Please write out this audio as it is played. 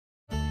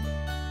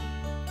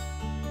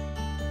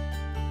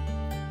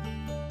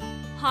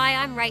Hi,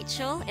 I'm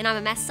Rachel and I'm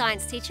a maths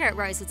science teacher at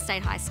Rosewood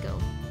State High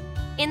School.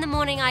 In the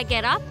morning I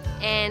get up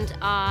and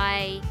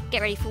I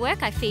get ready for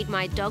work. I feed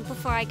my dog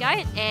before I go,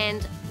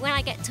 and when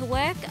I get to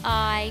work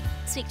I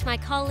speak to my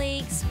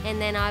colleagues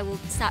and then I will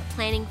start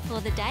planning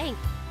for the day.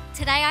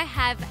 Today I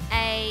have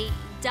a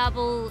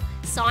double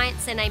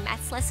science and a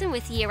maths lesson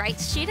with Year 8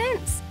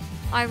 students.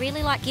 I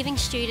really like giving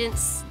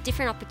students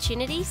different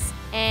opportunities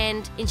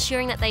and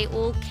ensuring that they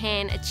all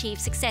can achieve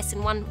success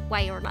in one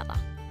way or another.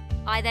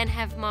 I then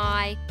have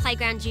my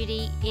playground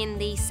duty in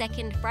the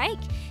second break.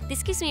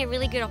 This gives me a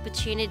really good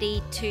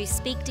opportunity to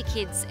speak to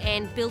kids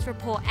and build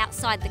rapport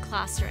outside the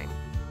classroom.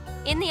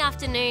 In the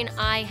afternoon,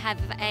 I have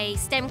a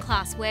STEM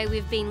class where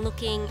we've been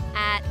looking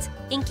at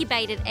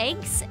incubated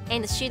eggs,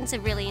 and the students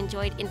have really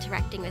enjoyed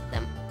interacting with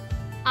them.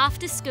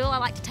 After school, I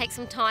like to take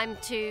some time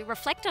to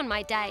reflect on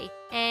my day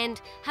and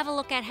have a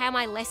look at how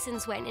my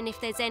lessons went and if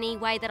there's any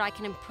way that I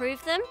can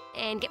improve them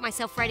and get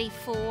myself ready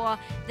for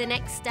the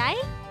next day.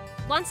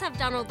 Once I've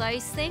done all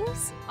those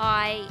things,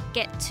 I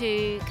get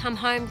to come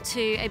home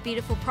to a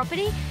beautiful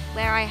property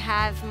where I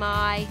have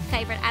my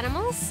favourite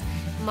animals,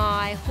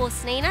 my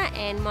horse Nina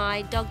and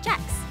my dog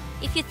Jax.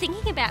 If you're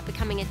thinking about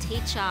becoming a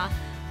teacher,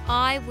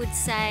 I would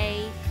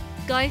say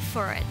go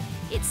for it.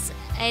 It's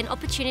an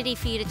opportunity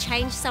for you to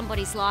change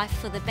somebody's life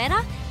for the better.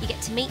 You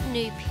get to meet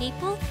new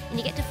people and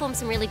you get to form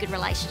some really good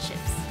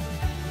relationships.